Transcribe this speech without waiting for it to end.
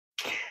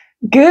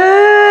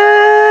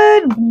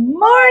Good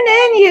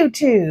morning,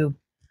 YouTube.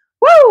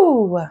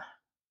 Woo!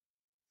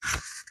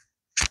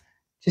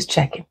 Just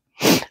checking.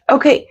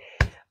 Okay.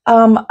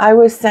 I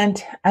was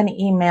sent an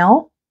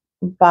email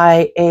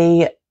by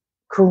a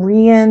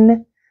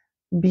Korean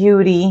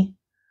beauty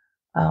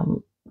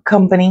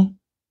company.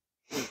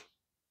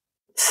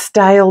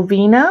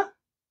 Stylevana,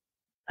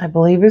 I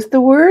believe is the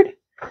word.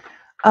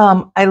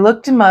 I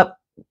looked him up.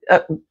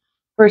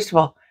 First of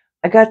all,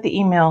 I got the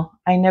email.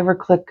 I never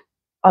click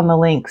on the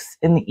links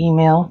in the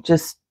email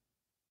just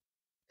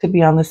to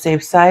be on the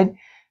safe side.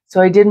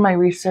 So I did my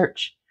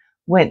research,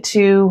 went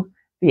to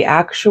the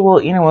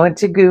actual, went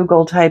to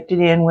Google, typed it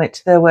in, went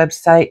to the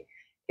website.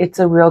 It's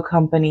a real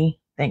company,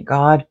 thank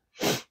God.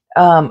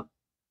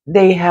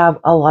 They have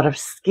a lot of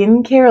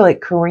skincare, like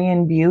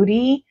Korean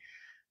beauty.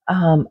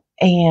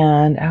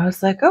 And I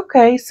was like,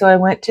 okay. So I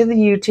went to the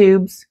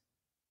YouTubes,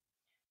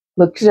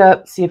 looked it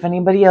up, see if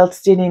anybody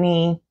else did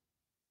any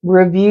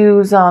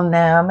reviews on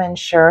them. And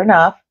sure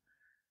enough,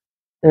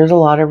 there's a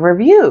lot of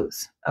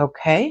reviews.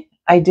 Okay.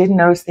 I did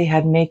notice they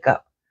had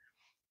makeup.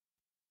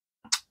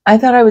 I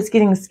thought I was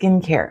getting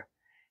skincare,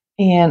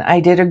 and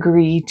I did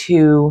agree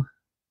to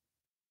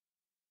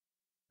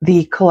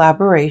the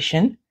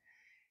collaboration.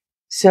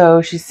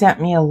 So she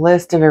sent me a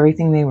list of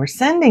everything they were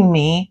sending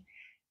me,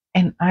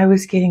 and I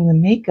was getting the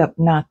makeup,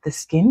 not the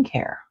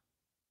skincare.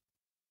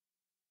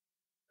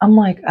 I'm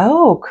like,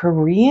 oh,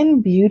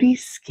 Korean beauty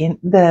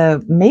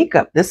the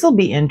makeup. This will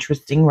be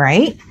interesting,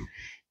 right?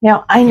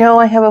 Now, I know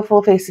I have a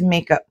full face of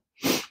makeup.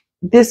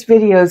 This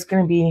video is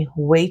going to be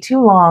way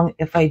too long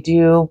if I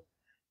do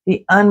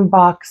the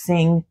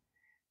unboxing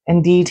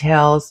and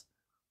details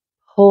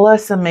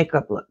plus a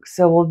makeup look.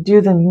 So we'll do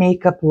the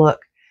makeup look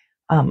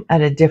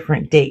at a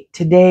different date.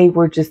 Today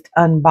we're just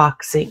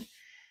unboxing.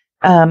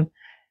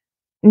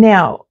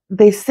 Now,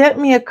 they sent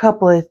me a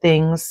couple of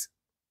things.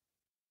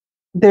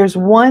 There's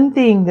one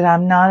thing that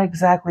I'm not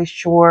exactly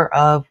sure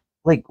of,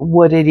 like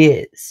what it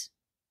is.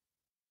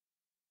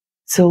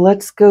 So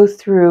let's go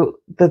through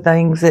the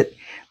things that,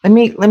 let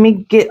me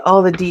get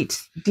all the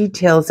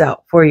details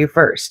out for you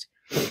first.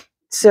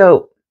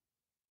 So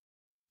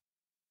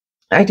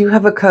I do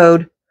have a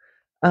code.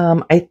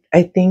 I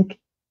think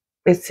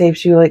it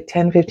saves you like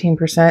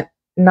 10-15%.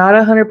 Not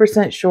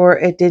 100% sure.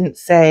 It didn't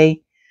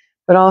say,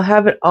 but I'll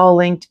have it all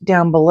linked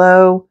down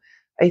below.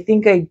 I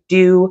think I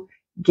do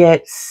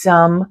get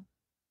some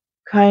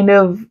kind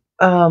of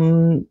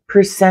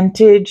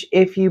percentage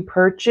if you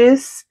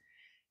purchase.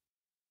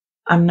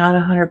 I'm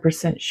not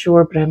 100%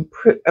 sure,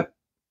 but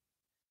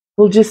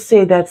we'll just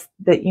say that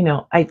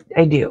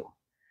I do.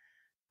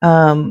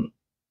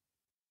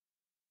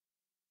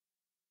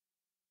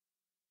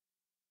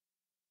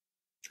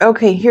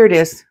 Okay, here it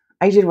is.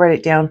 I did write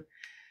it down.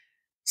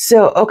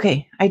 So,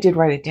 okay, I did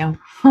write it down.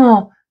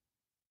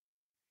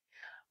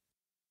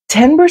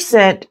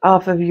 10%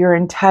 off of your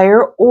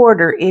entire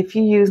order if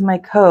you use my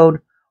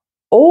code,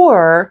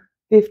 or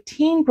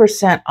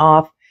 15%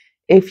 off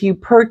if you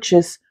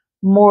purchase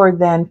more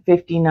than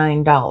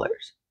 $59.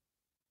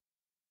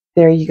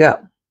 There you go.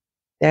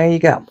 There you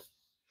go.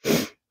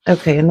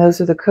 Okay, and those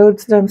are the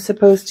codes that I'm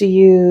supposed to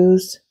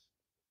use.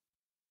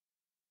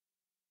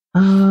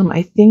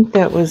 I think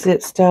that was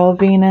it,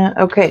 Stylevana.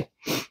 Okay,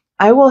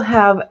 I will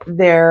have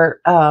their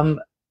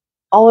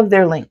all of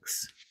their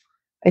links.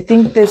 I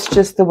think this is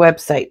just the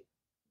website.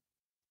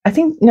 I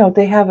think, no,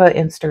 they have an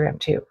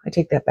Instagram too. I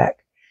take that back.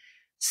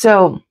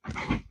 So,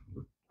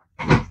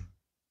 I'm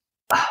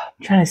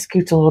trying to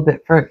scooch a little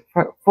bit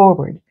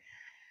forward.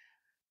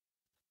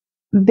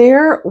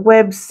 Their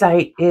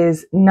website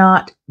is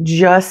not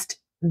just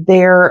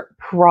their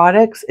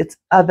products, it's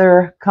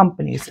other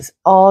companies. It's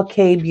all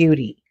K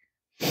Beauty.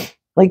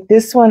 Like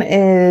this one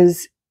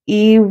is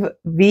Eve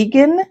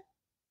Vegan,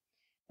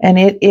 and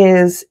it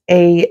is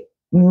a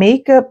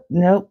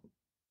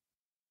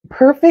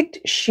Perfect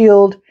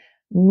Shield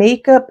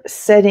makeup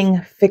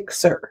setting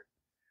fixer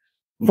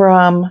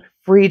from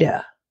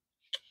Frudia.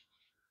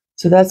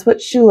 So that's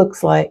what she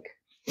looks like.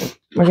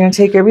 We're going to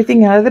take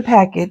everything out of the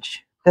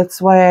package.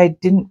 That's why I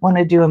didn't want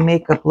to do a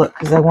makeup look,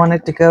 because I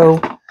wanted to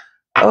go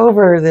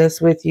over this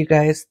with you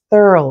guys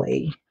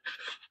thoroughly.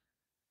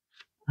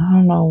 I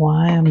don't know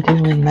why I'm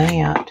doing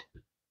that.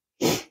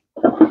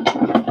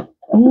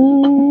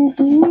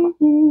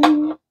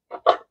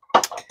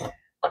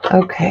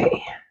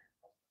 Okay.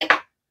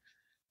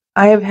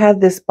 I have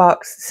had this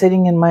box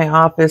sitting in my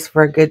office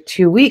for a good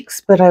 2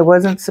 weeks, but I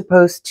wasn't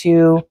supposed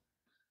to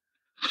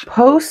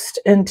post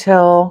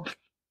until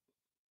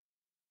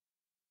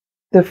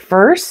the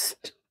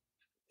 1st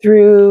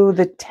through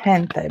the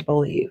 10th, I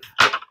believe.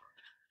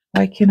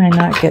 Why can I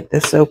not get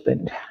this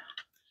opened?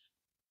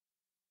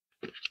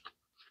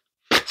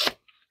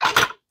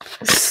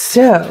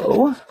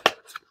 So,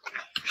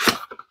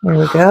 there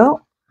we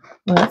go.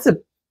 Well, that's a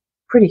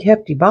pretty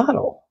hefty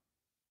bottle.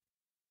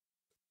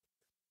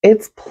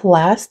 It's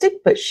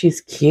plastic, but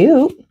she's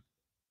cute.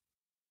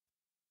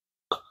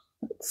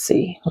 Let's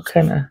see. What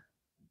kind of...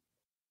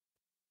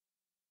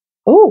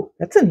 Oh,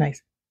 that's a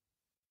nice...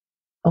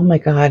 Oh my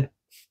God.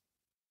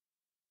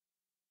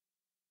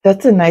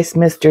 That's a nice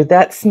mister.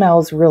 That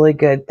smells really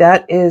good.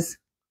 That is,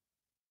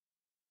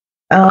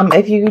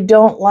 if you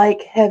don't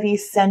like heavy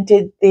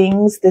scented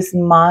things, this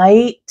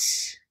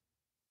might,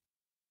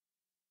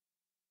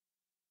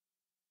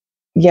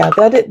 yeah,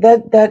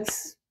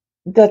 that's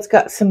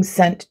got some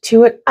scent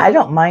to it. I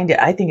don't mind it.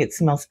 I think it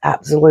smells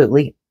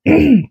absolutely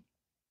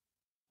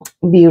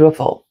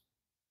beautiful.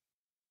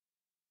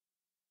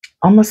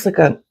 Almost like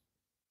a,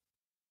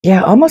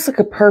 yeah, almost like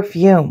a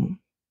perfume.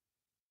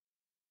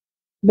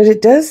 But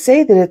it does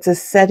say that it's a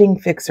setting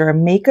fixer, a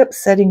makeup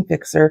setting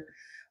fixer,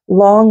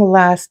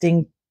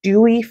 long-lasting,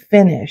 dewy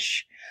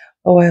finish.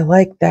 Oh, I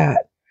like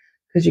that.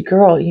 Because you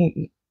girl,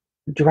 you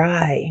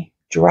dry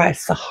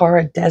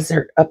Sahara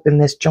Desert up in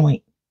this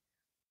joint.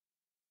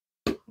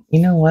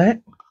 You know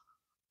what?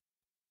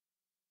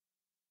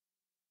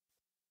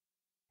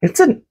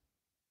 It's a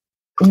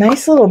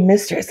nice little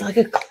mister. It's like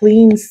a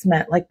clean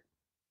smell, like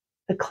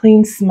a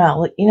clean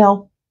smell. Like, you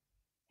know,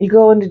 you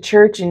go into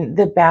church and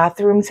the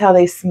bathrooms, how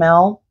they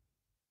smell.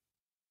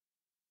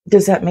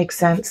 Does that make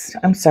sense?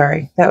 I'm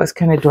sorry. That was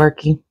kind of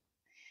dorky.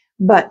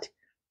 But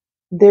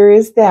there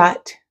is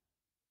that.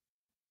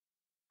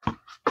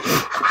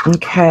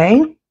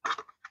 Okay.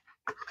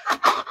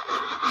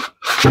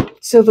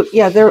 So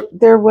yeah, their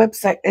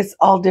website is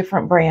all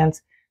different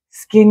brands,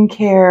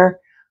 skincare,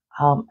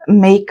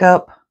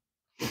 makeup.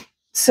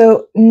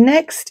 So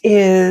next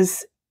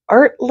is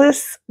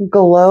Artless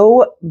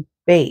Glow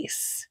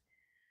Base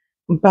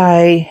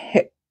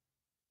by,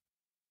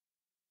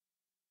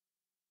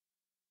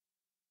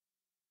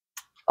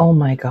 oh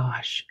my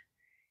gosh,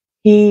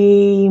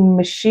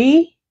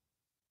 Heimish.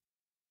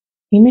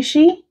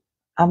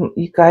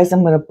 You guys,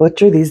 I'm going to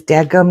butcher these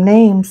daggum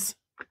names.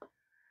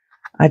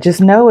 I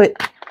just know it.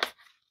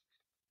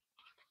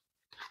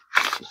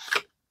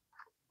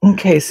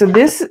 Okay, so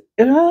this is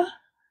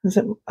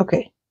it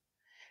okay.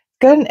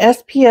 Got an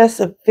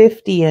SPS of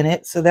 50 in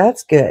it, so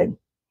that's good.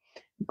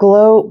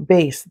 Glow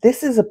Base.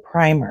 This is a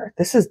primer.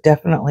 This is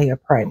definitely a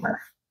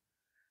primer.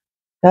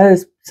 That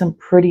is some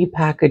pretty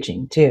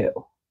packaging too.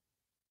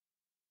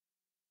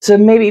 So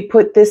maybe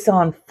put this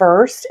on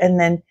first, and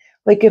then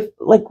like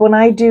when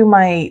I do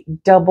my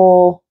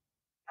double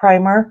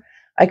primer,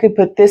 I could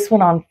put this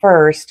one on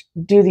first,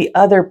 do the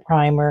other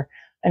primer,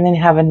 and then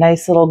have a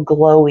nice little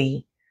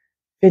glowy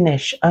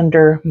finish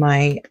under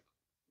my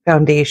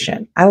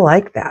foundation. I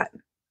like that.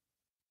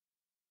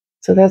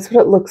 So that's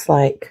what it looks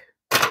like.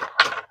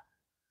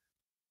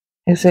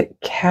 Is it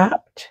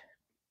capped?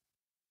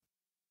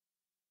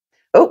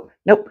 Oh,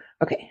 nope.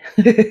 Okay.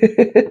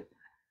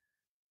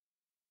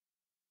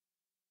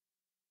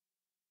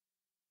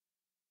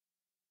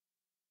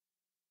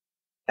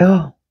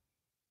 Oh,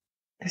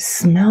 it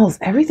smells.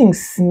 Everything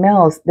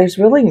smells. There's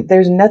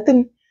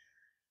nothing.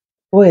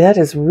 Boy, that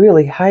is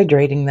really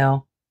hydrating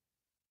though.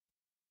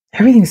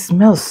 Everything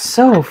smells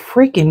so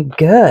freaking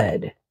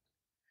good.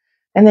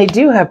 And they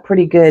do have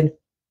pretty good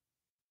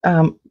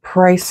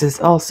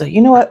prices also.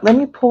 You know what? Let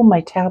me pull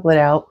my tablet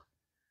out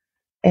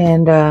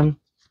and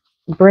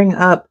bring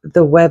up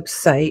the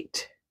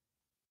website.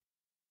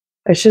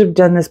 I should have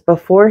done this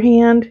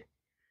beforehand,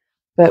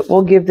 but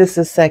we'll give this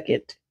a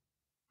second.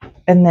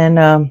 And then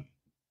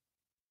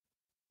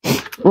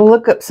we'll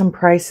look up some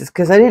prices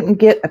because I didn't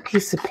get a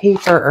piece of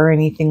paper or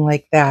anything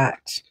like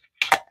that.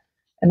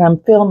 And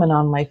I'm filming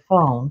on my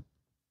phone.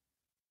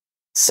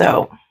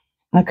 So,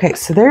 okay,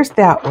 so there's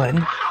that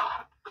one.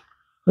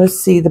 Let's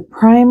see, the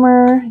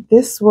primer.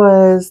 This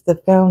was the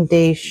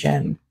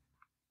foundation.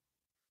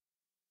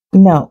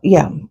 No,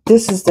 yeah,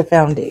 this is the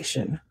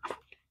foundation.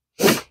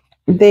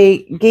 They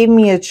gave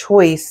me a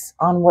choice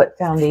on what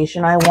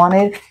foundation I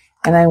wanted,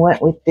 and I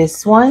went with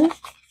this one.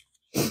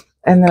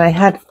 And then I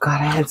had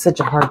such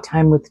a hard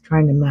time with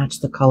trying to match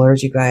the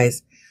colors, you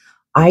guys.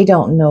 I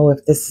don't know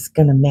if this is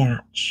going to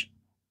match.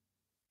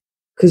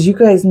 Because you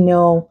guys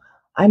know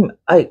I'm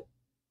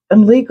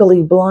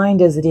legally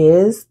blind as it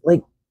is,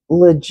 like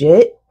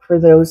legit for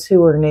those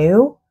who are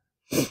new.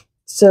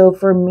 So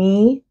for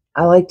me,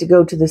 I like to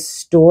go to the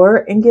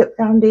store and get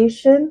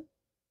foundation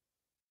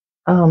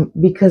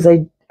because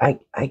I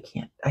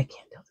can't tell the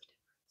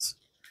difference.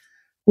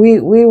 We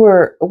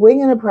were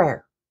winging a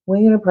prayer.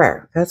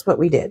 That's what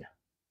we did.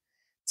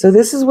 So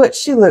this is what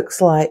she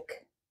looks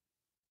like.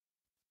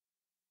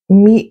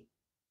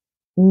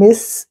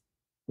 Missa.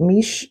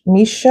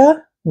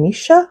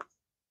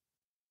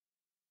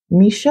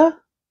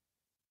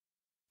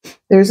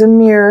 There's a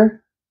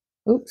mirror.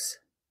 Oops.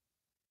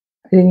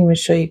 I didn't even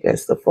show you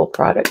guys the full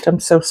product.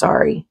 I'm so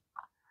sorry.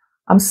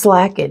 I'm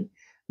slacking.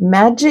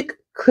 Magic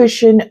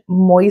Cushion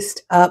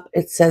Moist Up.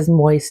 It says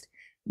moist.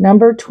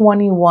 Number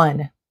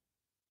 21.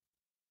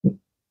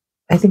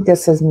 I think that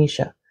says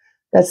Misha.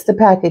 That's the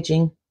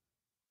packaging.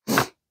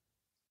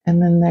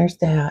 And then there's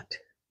that.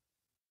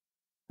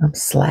 I'm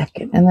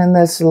slacking. And then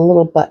there's a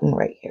little button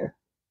right here.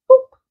 Boop.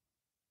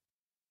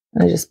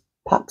 And it just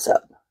pops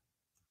up.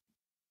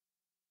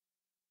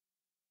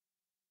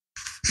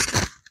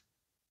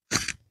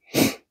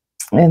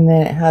 And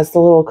then it has the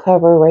little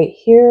cover right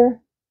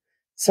here.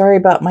 Sorry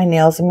about my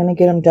nails. I'm going to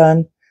get them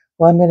done.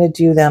 Well, I'm going to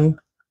do them.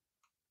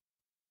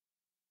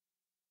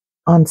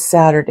 on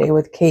Saturday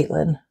with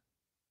Caitlin.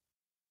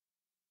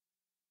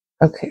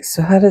 Okay,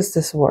 so how does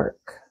this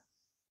work?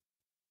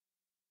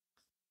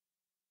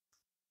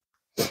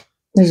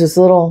 There's this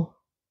little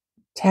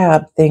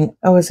tab thing.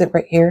 Oh, is it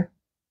right here?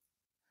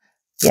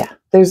 Yeah,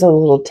 there's a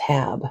little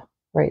tab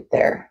right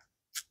there.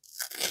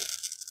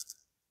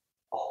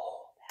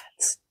 Oh,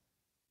 that's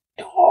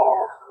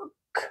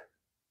dark.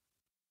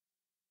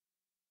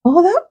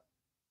 Oh,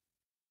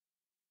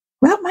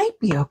 that might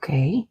be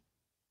okay.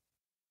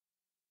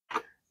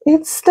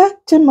 It's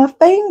stuck to my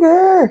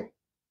finger.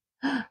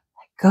 Let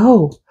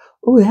go.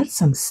 Oh, that's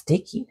some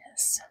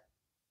stickiness.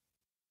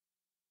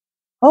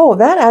 Oh,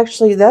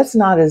 that's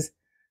not as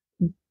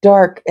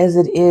dark as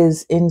it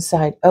is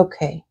inside.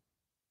 Okay.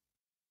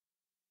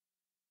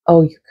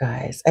 Oh, you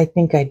guys, I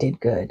think I did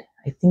good.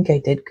 I think I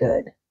did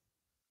good.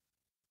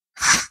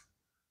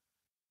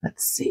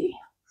 Let's see.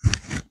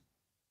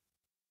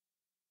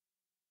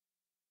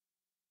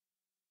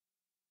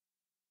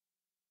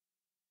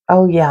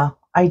 Oh, yeah,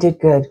 I did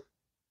good.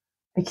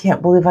 I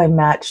can't believe I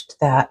matched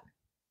that.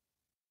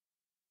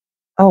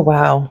 Oh,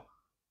 wow.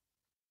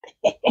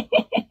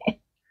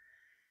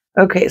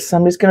 Okay, so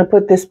I'm just going to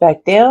put this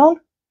back down.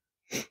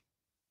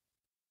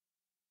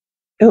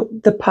 Oh,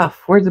 the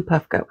puff. Where'd the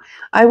puff go?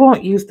 I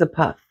won't use the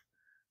puff,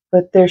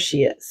 but there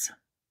she is.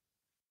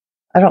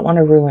 I don't want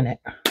to ruin it.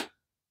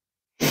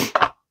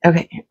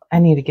 Okay, I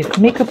need to get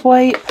a makeup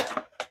wipe.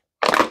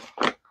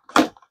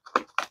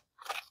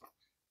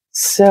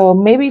 So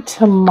maybe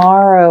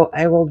tomorrow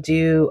I will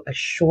do a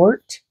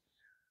short.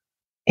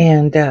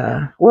 And,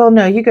 well,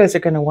 no, you guys are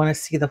going to want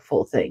to see the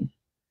full thing.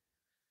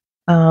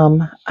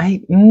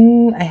 I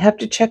have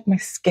to check my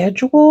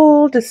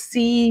schedule to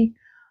see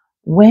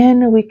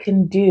when we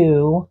can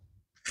do,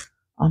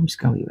 I'm just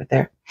going to leave it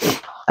there,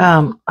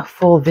 a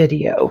full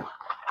video,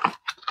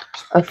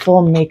 a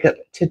full makeup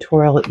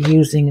tutorial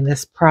using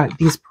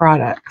these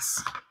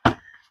products.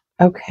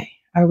 Okay,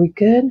 are we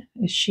good?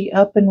 Is she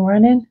up and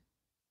running?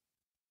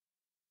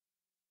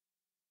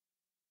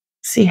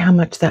 See how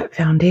much that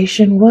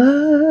foundation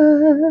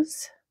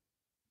was.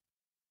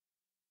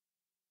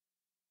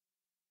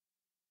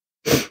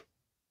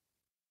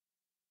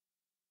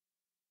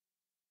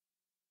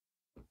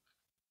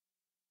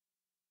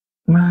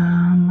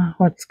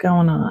 What's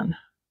going on?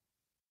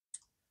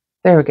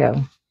 There we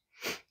go.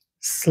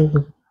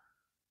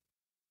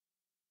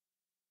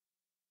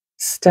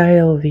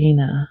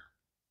 Stylevana.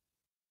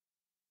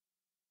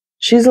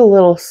 She's a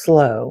little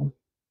slow.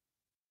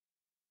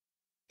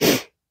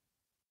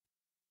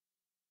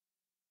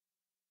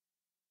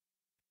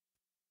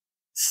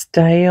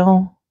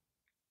 Style.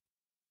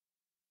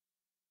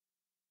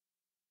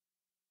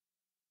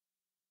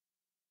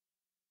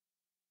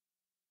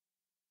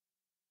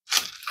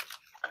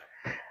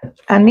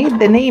 I need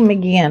the name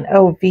again.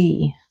 Oh,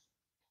 V.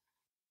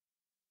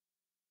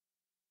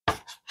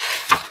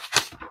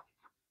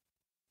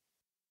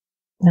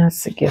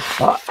 That's the gift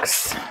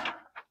box.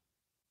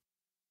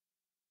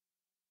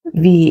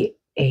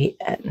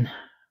 V-A-N.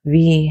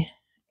 V-A-N-A.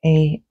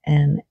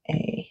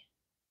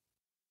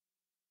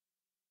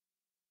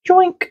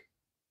 Joink.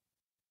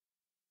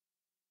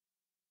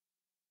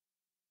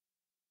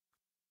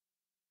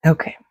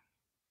 Okay.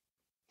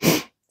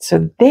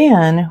 So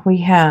then we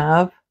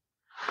have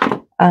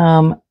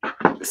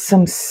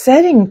some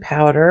setting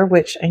powder,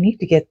 which I need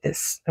to get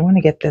this. I want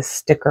to get this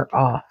sticker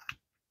off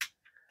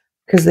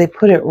because they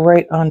put it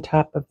right on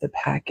top of the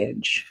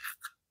package.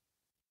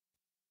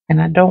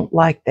 And I don't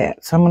like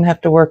that, so I'm going to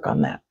have to work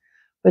on that.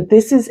 But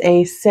this is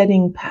a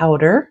setting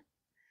powder,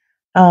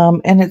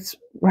 and it's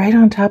right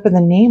on top of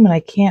the name, and I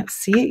can't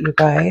see it, you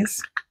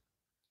guys.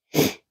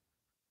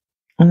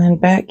 And then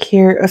back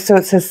here, so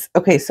it says,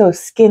 okay, so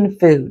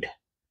Skinfood.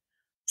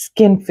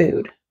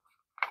 Skinfood.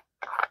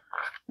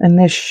 And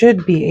this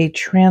should be a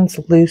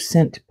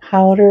translucent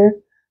powder.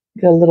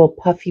 Get a little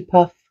puffy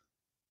puff.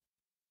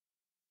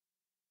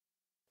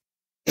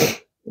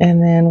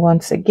 And then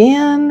once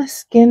again,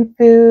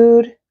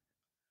 Skinfood.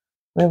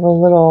 We have a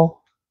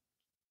little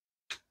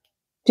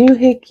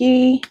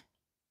doohickey.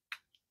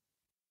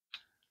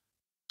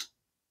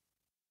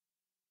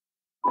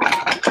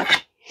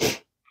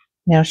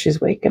 Now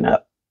she's waking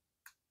up.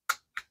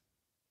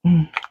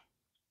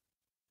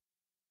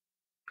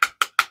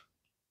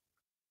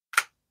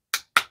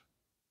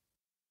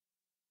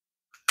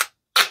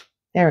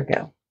 There we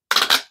go.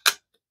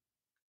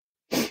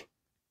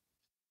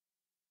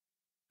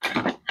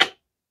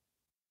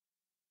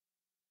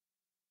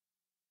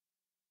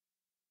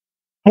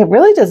 It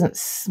really doesn't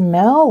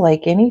smell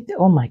like anything.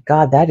 Oh my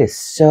God, that is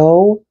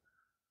so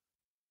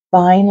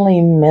finely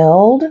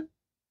milled.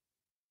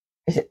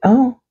 Is it?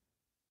 Oh,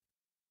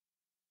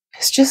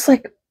 it's just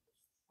like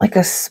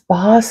a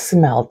spa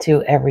smell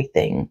to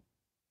everything.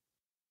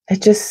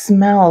 It just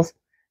smells.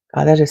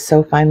 God, that is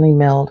so finely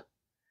milled.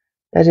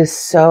 That is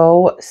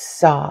so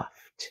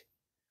soft.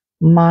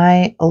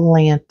 My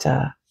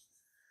Lanta.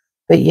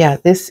 But yeah,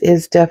 this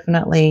is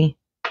definitely,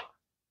 God,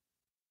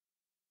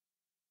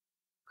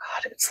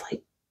 it's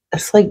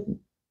like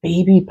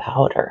baby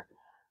powder.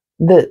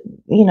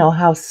 You know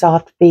how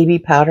soft baby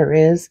powder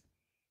is?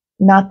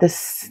 not the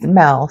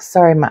smell.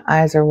 Sorry, my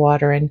eyes are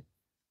watering.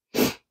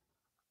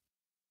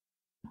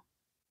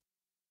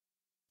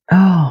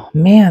 Oh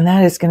man,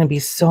 that is going to be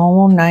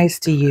so nice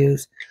to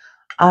use.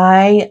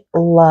 I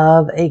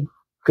love a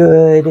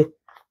good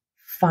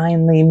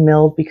finely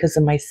milled because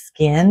of my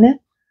skin.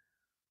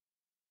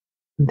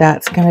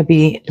 That's going to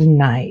be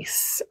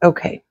nice.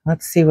 Okay,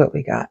 let's see what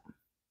we got.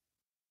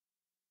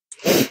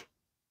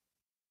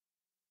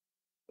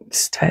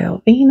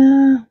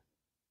 Stylevana.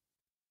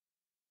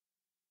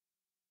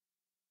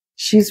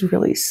 She's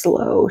really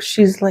slow.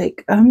 She's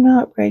like, I'm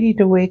not ready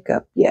to wake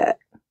up yet.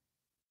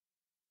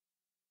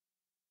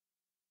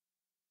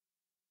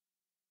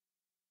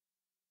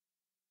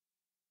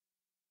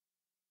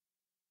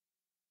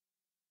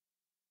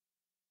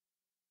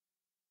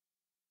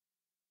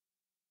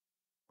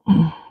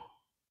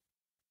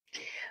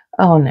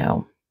 Oh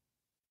no.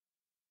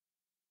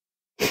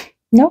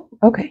 Nope.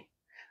 Okay.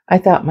 I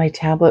thought my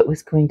tablet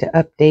was going to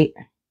update.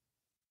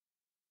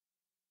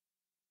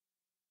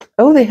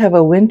 Oh, they have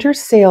a winter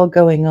sale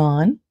going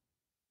on.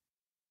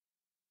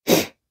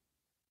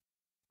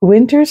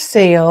 Winter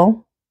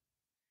sale.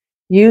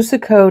 Use the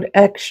code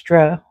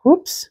EXTRA.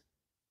 Whoops.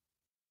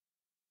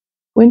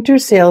 Winter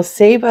sale.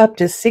 Save up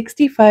to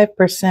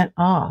 65%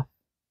 off.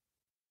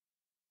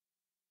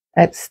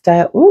 At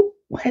Style. Ooh,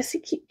 why does he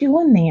keep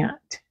doing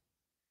that?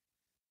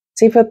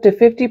 Save up to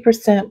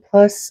 50%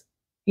 plus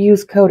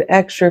use code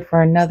EXTRA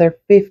for another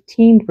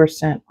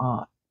 15%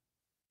 off.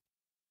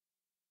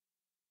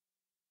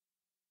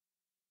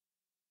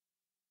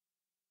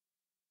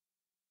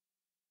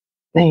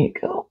 There you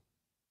go.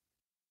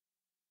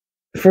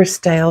 For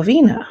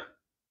Stylevana.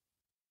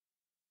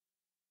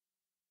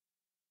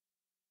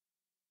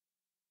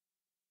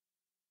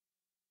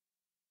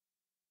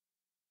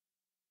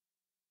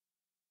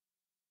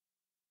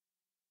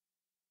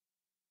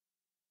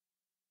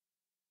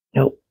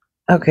 Nope.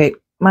 Okay.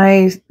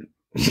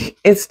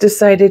 It's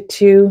decided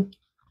to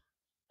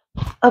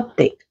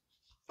update.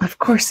 Of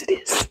course it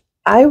is.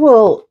 I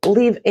will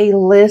leave a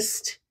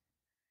list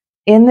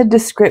in the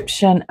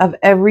description of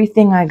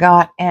everything I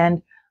got,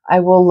 and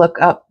I will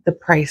look up the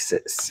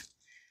prices.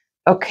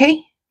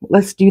 Okay,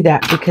 let's do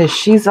that because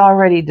she's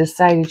already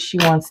decided she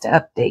wants to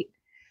update.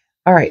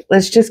 All right,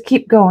 let's just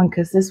keep going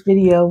because this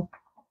video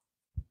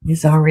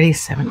is already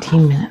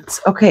 17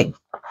 minutes. Okay,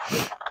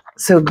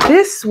 so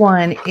this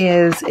one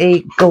is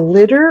a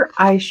glitter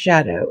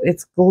eyeshadow.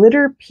 It's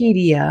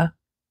Glitterpedia.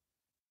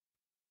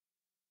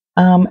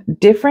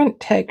 Different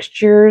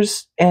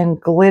textures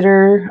and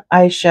glitter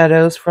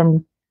eyeshadows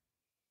from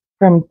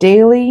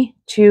daily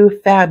to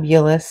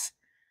fabulous,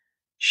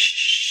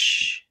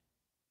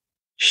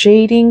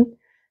 shading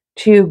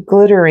to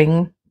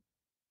glittering.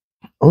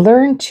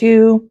 Learn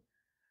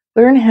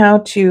how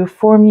to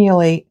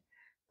formulate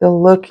the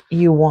look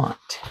you want.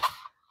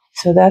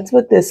 So that's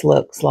what this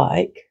looks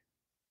like.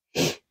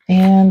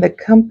 And the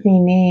company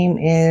name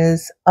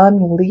is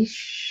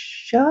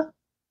Unleashia.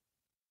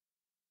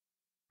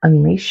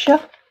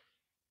 Unleashia.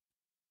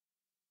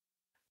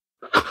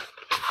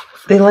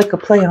 They like a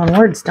play on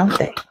words, don't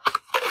they?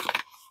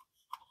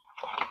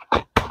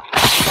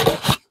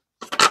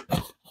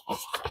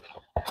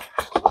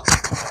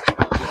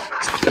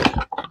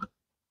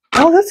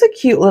 Oh, that's a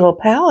cute little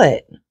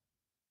palette.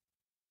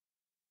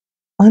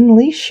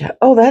 Unleashia.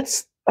 Oh,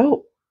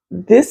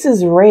 this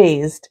is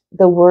raised.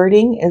 The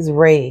wording is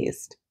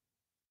raised.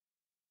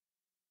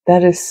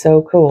 That is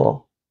so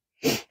cool.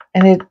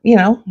 And it,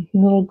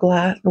 little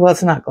glass. Well,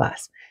 it's not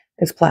glass.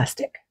 It's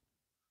plastic.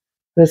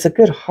 But it's a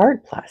good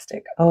hard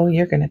plastic. Oh,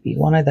 you're going to be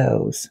one of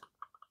those.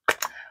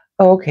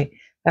 Oh, okay.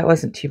 That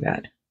wasn't too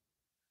bad.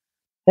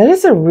 That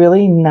is a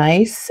really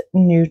nice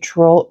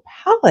neutral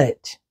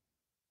palette.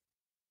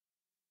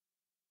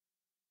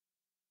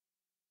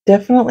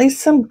 Definitely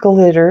some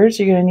glitters.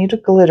 You're going to need a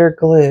glitter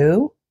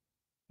glue.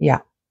 Yeah.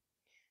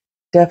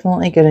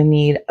 Definitely going to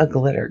need a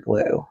glitter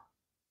glue.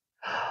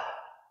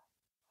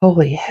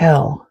 Holy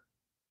hell.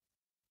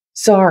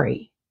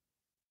 Sorry.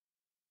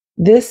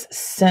 This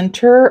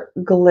center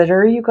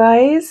glitter, you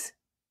guys.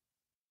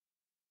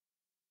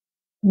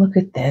 Look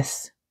at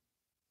this.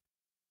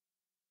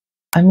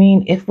 I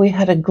mean, if we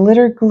had a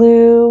glitter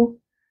glue,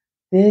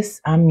 God,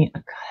 I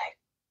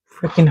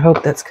freaking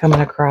hope that's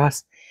coming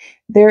across.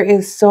 There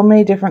is so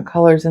many different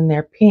colors in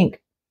there.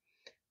 Pink,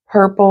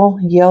 purple,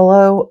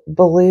 yellow,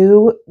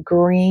 blue,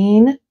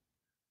 green. Can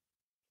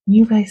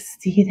you guys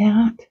see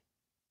that?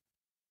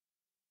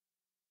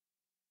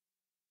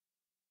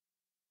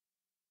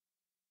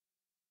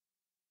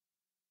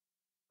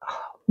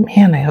 Oh,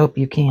 man, I hope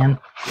you can.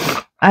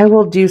 I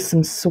will do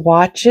some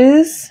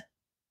swatches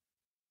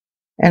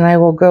and I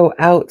will go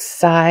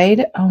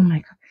outside. Oh my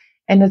God.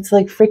 And it's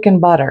like freaking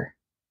butter.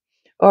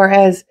 Or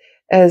as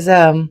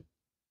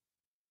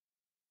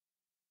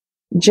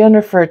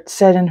Jennifer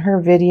said in her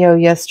video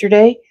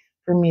yesterday,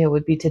 for me it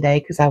would be today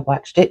because I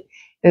watched it,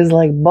 is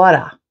like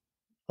butter.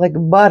 Like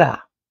butter.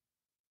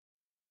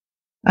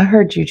 I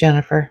heard you,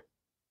 Jennifer.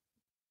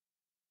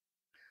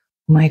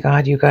 Oh my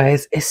God, you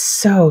guys, it's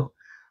so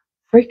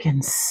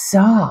freaking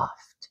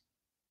soft.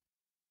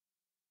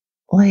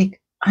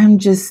 Like, I'm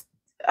just,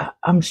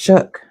 I'm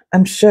shook.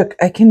 I'm shook.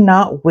 I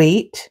cannot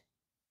wait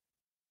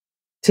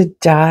to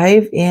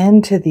dive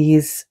into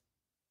these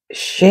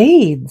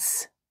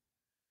shades.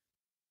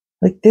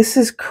 Like, this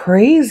is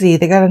crazy.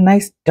 They got a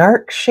nice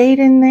dark shade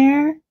in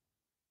there.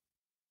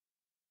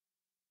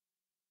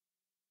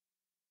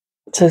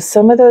 So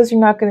some of those you're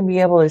not going to be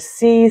able to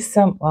see.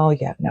 Some, oh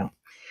yeah, no.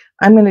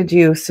 I'm going to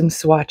do some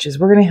swatches.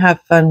 We're going to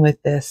have fun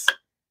with this.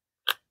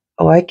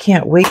 Oh, I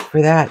can't wait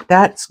for that.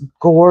 That's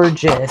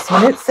gorgeous.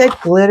 When it said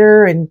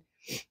glitter and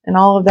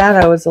all of that,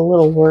 I was a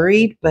little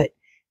worried, but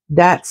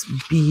that's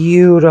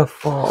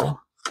beautiful.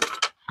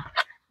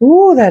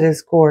 Ooh, that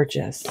is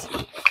gorgeous.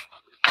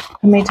 How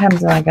many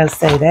times am I going to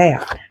say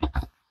that?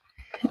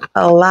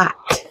 A lot.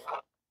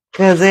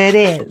 Because it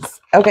is.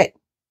 Okay.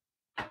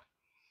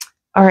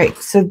 All right.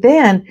 So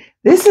then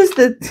this is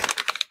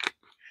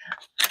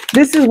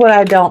what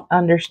I don't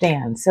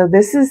understand. So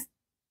this is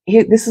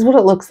what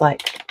it looks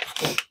like.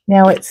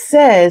 Now it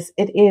says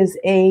it is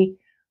a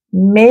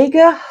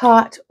mega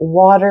hot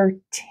water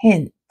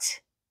tint.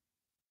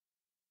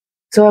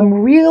 So I'm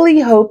really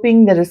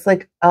hoping that it's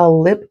like a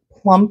lip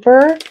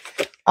plumper.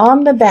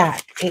 On the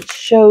back, it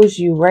shows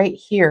you right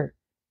here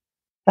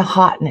the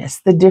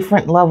hotness, the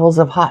different levels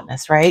of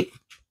hotness, right?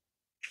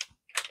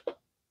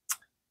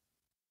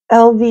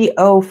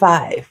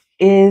 LV05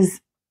 is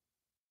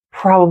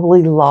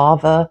probably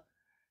lava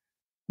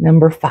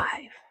number 5,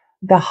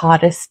 the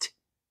hottest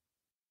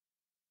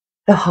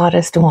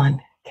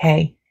one.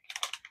 Okay,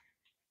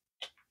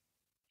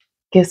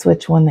 guess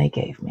which one they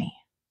gave me?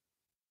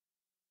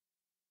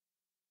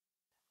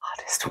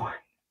 Hottest one.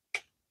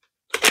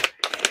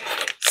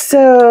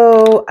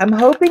 So I'm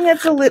hoping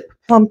it's a lip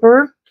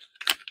plumper.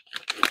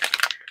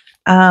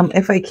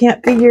 If I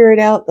can't figure it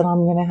out, then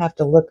I'm gonna have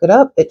to look it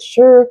up. It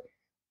sure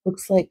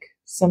looks like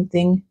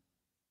something.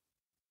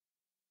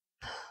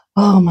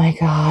 Oh my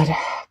god,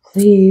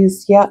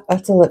 please. Yeah,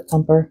 that's a lip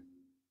plumper.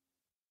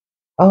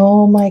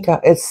 Oh my god,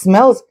 it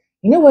smells,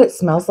 you know what it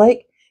smells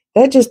like?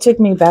 That just took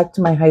me back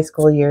to my high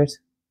school years.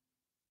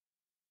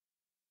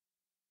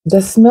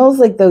 The smells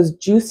like those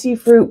juicy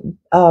fruit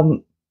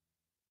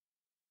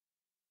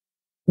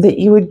that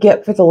you would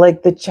get for the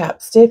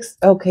chapsticks.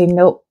 Okay,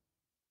 nope.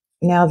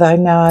 Now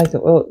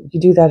well, you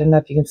do that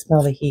enough, you can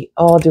smell the heat.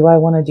 Oh, do I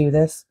want to do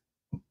this?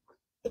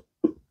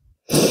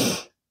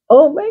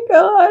 Oh my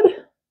god.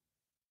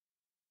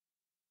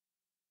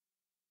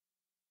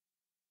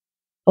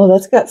 Oh,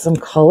 that's got some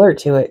color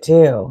to it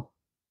too.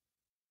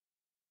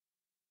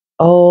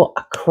 Oh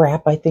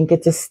crap, I think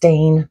it's a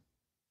stain.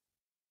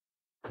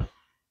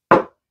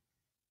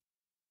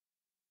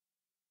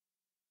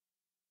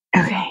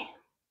 Okay.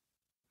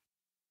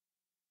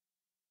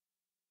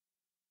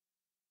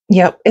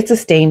 Yep, it's a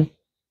stain.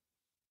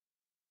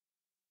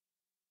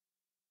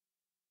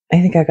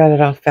 I think I got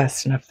it off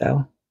fast enough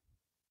though.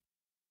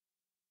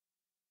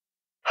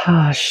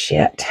 Oh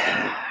shit.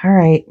 All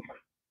right.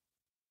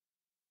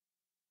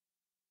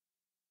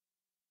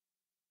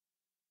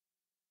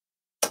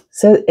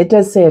 So it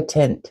does say a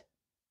tint.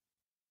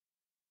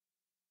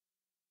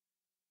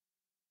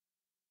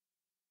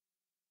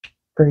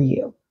 For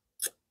you.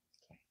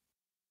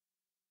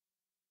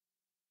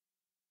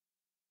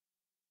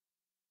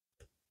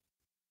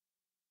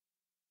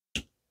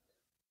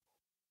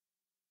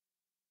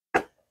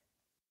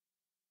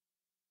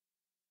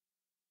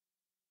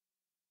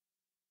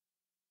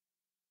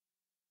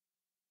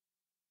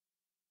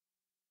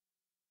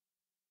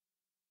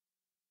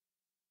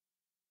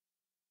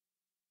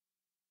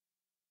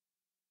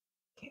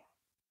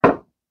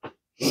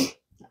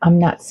 I'm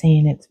not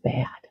saying it's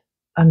bad.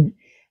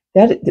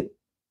 That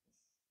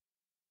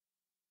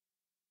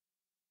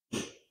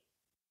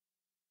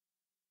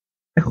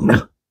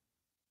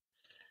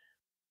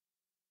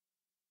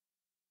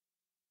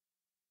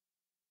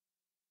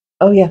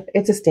oh yeah,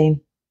 it's a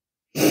stain.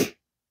 I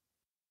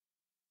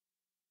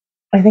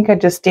think I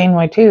just stained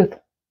my tooth.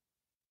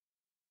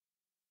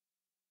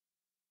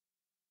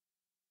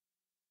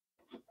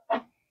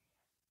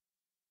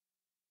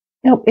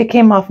 Nope, it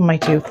came off of my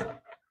tooth.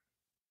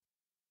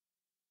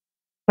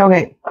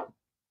 Okay.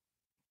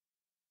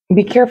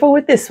 Be careful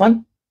with this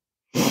one.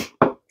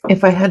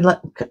 If I had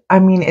I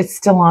mean, it's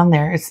still on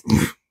there.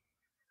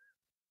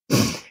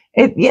 Yeah,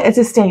 it's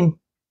a stain.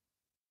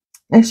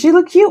 And she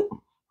look cute.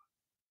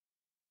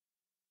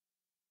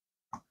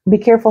 Be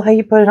careful how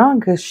you put it on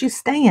because she's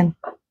staying.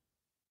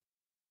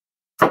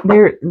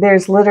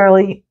 There's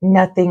literally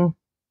nothing.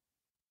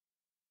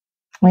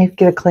 Let me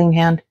get a clean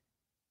hand.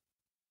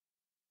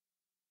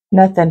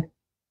 Nothing.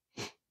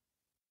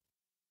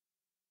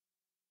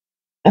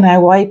 And I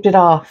wiped it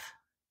off.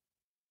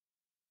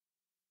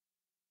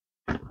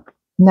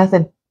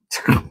 Nothing.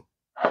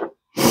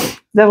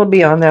 That'll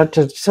be on there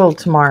till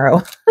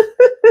tomorrow.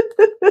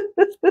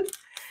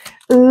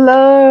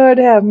 Lord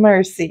have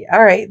mercy.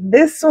 All right,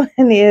 this one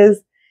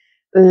is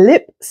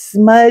Lip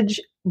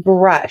Smudge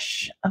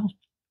Brush. Oh.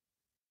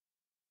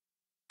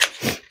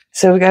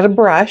 So we got a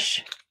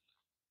brush.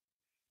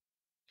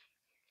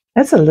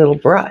 That's a little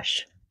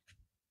brush.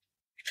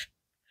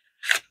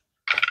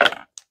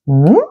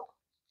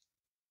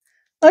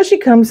 Oh, she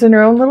comes in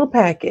her own little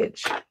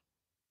package.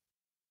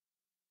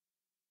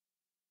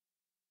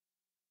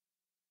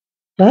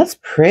 That's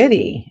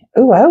pretty.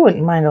 Oh, I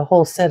wouldn't mind a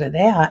whole set of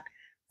that.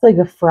 It's like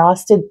a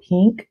frosted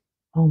pink.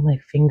 Oh, my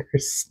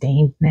finger's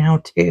stained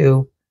now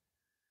too.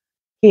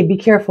 Okay, be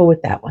careful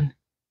with that one.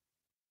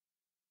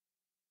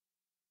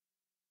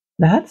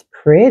 That's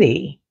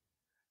pretty.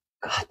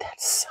 God,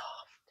 that's soft.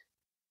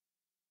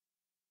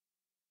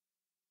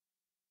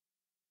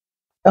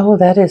 Oh,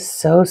 that is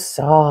so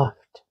soft.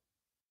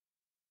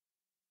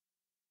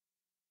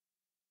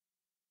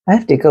 I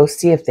have to go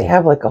see if they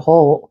have like a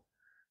whole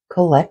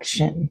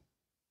collection.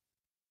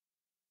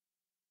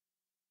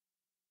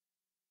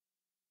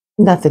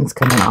 Nothing's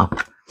coming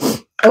off.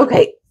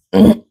 Okay.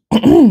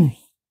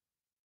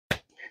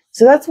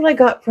 So that's what I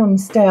got from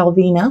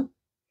Stylevana.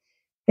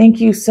 Thank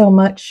you so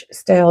much,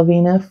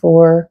 Stylevana,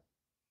 for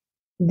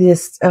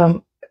this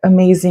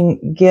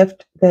amazing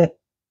gift that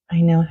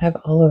I now have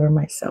all over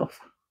myself.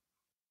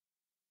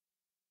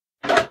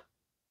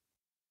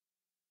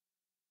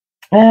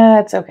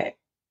 It's okay.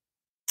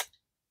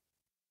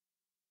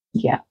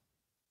 Yeah.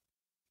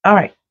 All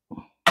right.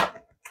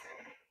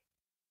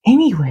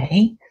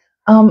 Anyway,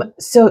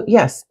 so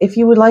yes, if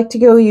you would like to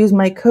go use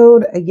my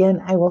code,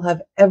 again, I will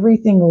have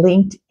everything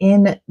linked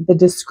in the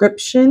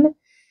description.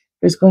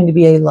 There's going to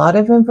be a lot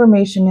of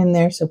information in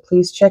there, so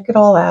please check it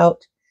all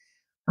out.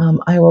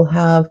 I will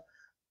have,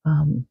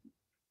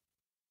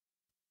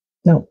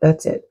 no,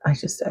 that's it.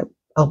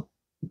 I'll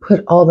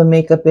put all the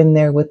makeup in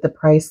there with the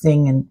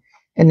pricing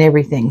and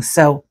everything.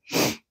 So,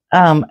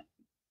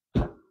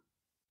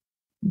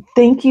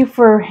 thank you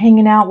for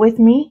hanging out with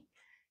me,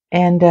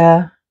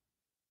 and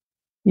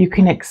you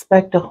can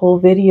expect a whole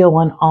video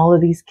on all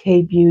of these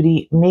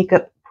K-Beauty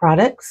makeup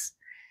products,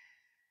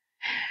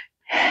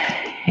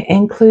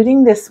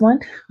 including this one.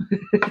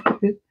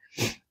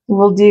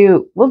 We'll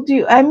do,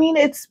 I mean,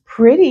 it's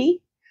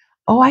pretty.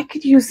 Oh, I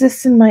could use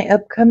this in my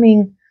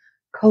upcoming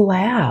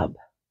collab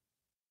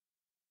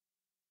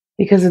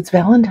because it's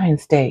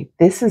Valentine's Day.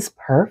 This is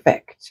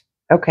perfect.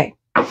 Okay.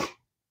 All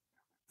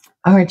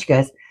right, you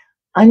guys.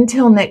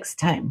 Until next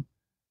time.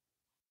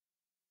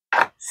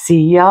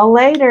 See y'all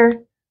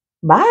later.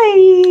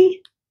 Bye.